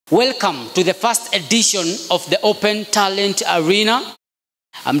Welcome to the first edition of the Open Talent Arena.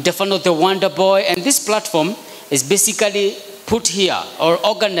 I'm Defano the Wonder Boy, and this platform is basically put here or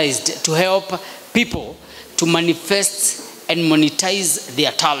organized to help people to manifest and monetize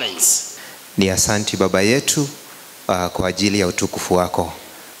their talents. Ni asanti baba yetu kwa ajili ya utukufu wako.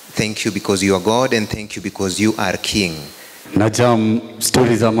 Thank you because you are God, and thank you because you are King. Najam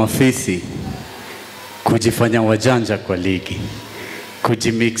stories za mafisi kujifanya wajanja kwa ligi,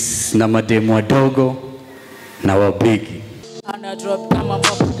 kujimix na mademu wadogo na wabigi. Ana drop kama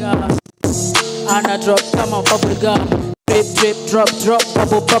bubblegum, ana drop kama bubblegum, drip drip drop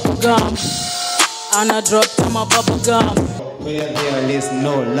bubblegum, ana drop kama bubblegum. Where there is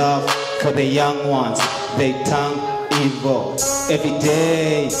no love for the young ones, they turn evil. Every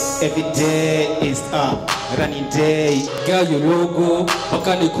day is a running day. Girl, you logo,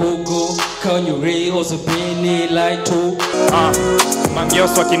 wakani kugo, can you real also penny like two.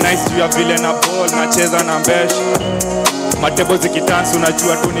 Mangios wakinice juu ya vile na ball, nacheza na mbesh. Matebo zikitansu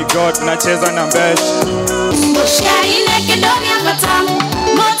unajua tu ni God, nacheza na mbesh. Moshaine kidogo katamu,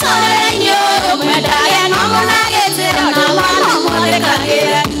 motore nyo, mwedaya na monagete na mwana mwedekage,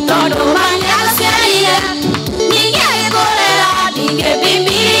 todo manya siya, ninge iborera, ninge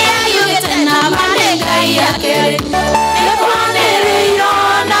bimbiya yugete na manega yake. Ekwanere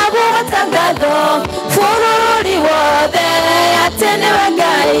yona bugatangado, fururi wode atene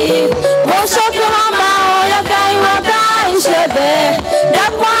wangai, moshoki mama oya kai wakai shebe,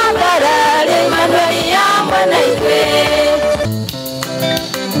 dakwangara le manwari ya manaikwe.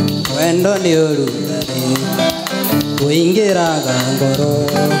 Wendo ni urugari kuingiraga ngoro,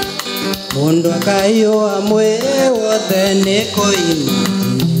 mundu akayo amwe wothe ni kuina.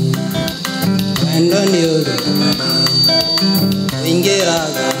 Wendo ni urugari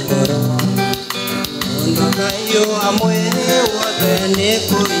kuingiraga ngoro, mundu akayo amwe wothe ni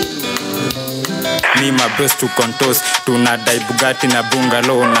kuina. Me my bros to contos, tunadai Bugatti na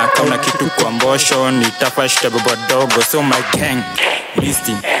bungalow, na kauna kitu kwa mbosho, nitafashta baba dogo. So my gang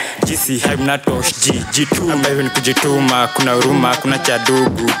listing GC hype na tosh G2 ambayo ni kujituma, kuna huruma, kuna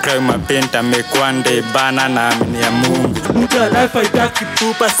chadugu, cry mapenta mekwande bana na amini ya Mungu. Muda life haitaki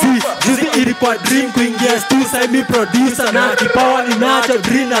pupa si juzi ilikuwa dream kuingia stu sai mi producer na kipawa ninacho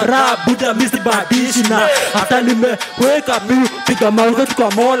dream na rap buda misi badishi na hata nimeweka biu piga magoti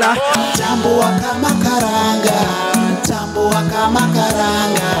kwa Mola. Tambua kama karanga, tambua kama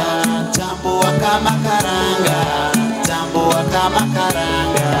karanga, tambua kama karanga, tambua kama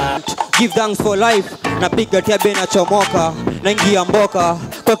karanga. Give thanks for life, napiga tiabe na chomoka, naingia mboka,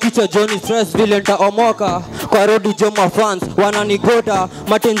 kwa kichwa Johnny stress vile nitaomoka, kwa rodi joma fans wananigota,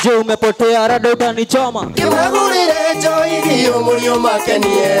 matenje umepotea rada utanichoma. Kimagurire joy hiyo mulio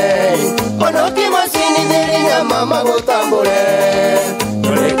makenie, onoki masini derinya mama gotambure.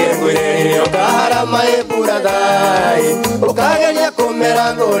 Tuleke ngwirire okahara mae buradai, okageria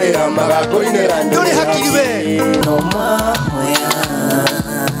komera ngorira magakoinera nduri hakiriwe. Noma hoya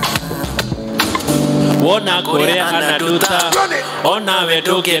wona korea anaruta, ona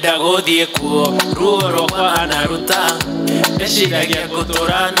wedoge dagodie kuo, ruoro kwa anaruta, eshigagia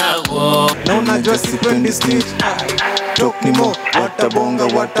kutorana wo. Na unajua sipendi stage, talk ni mo,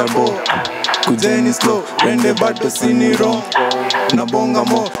 watabonga, kujeni slow, rende bado sini wrong. Na bonga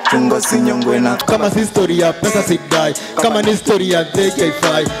mo, chunga sinyongwe na. Kama si story ya pesa sidai, kama ni story ya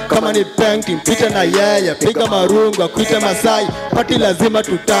JK5, kama ni painting picha na yeye, piga marungu kuita Masai, pati lazima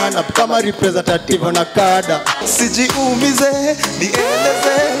tutana kama representative na kada. Sijiumize,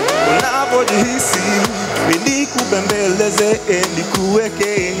 nieleze, unapojihisi, mimi kubembeleze,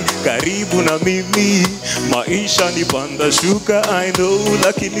 nikuweke karibu na mimi. Maisha ni panda shuka, I know,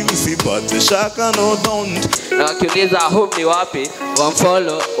 lakini msipate shaka, no don't. Na wakiuliza home ni wapi,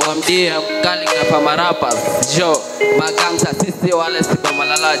 wamfollow, wamdm, kali na pamarapas, jo, magangsa sisi wale sipa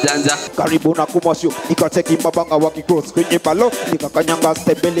malala janja. Karibu na kumwasyo, nikacheki mabanga wakicross kwenye balo, nikakanyanga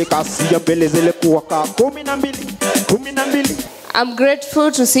stebele kasi ya mbele zile kuwaka 12. I'm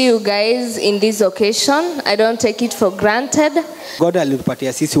grateful to see you guys in this occasion. I don't take it for granted. God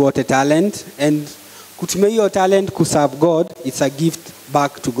alitupatia sisi wote talent, and kutumia hiyo talent kuserve God, it's a gift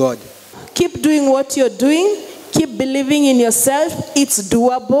back to God. Keep doing what you're doing. Keep believing in yourself. It's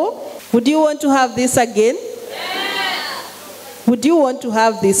doable. Would you want to have this again? Would you want to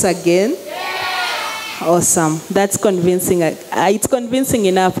have this again? Awesome. That's convincing. It's convincing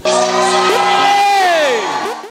enough.